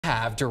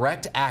have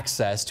direct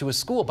access to a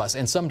school bus,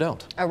 and some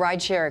don't. A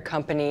rideshare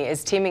company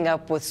is teaming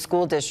up with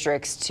school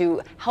districts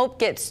to help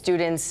get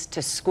students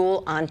to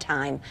school on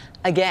time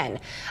again.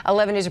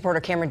 11 News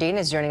reporter Cameron Dean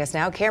is joining us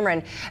now.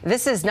 Cameron,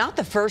 this is not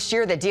the first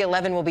year that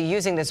D11 will be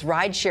using this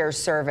rideshare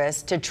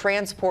service to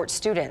transport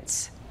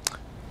students.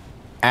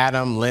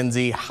 Adam,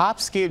 Lindsay, Hop,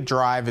 Skip,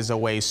 Drive is a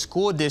way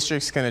school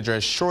districts can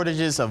address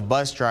shortages of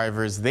bus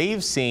drivers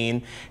they've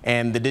seen,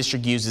 and the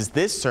district uses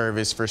this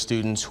service for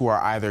students who are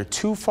either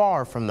too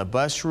far from the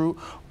bus route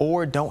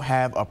or don't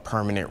have a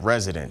permanent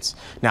residence.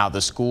 Now,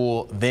 the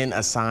school then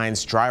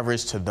assigns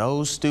drivers to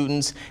those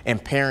students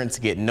and parents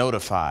get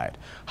notified.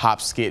 Hop,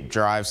 Skip,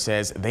 Drive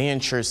says they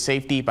ensure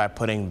safety by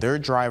putting their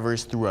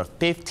drivers through a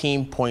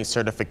 15-point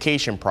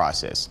certification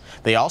process.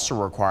 They also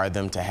require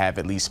them to have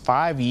at least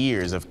 5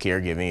 years of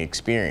caregiving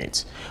experience.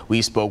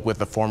 We spoke with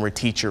a former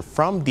teacher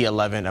from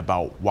D11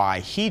 about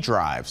why he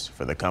drives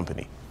for the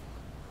company.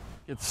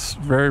 It's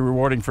very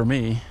rewarding for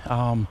me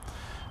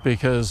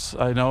because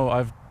I know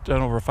I've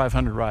done over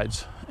 500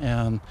 rides,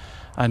 and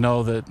I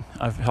know that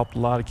I've helped a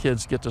lot of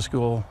kids get to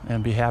school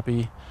and be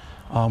happy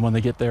when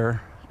they get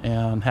there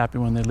and happy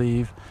when they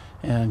leave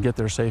and get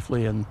there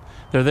safely, and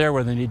they're there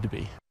where they need to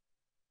be.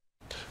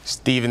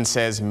 Steven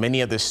says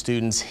many of the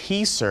students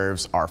he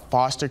serves are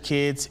foster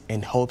kids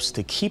and hopes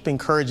to keep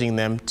encouraging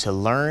them to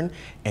learn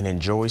and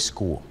enjoy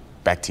school.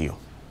 Back to you.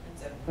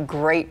 It's a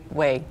great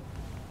way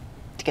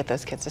to get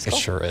those kids to school.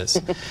 It sure is.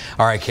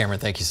 All right, Cameron,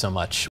 thank you so much.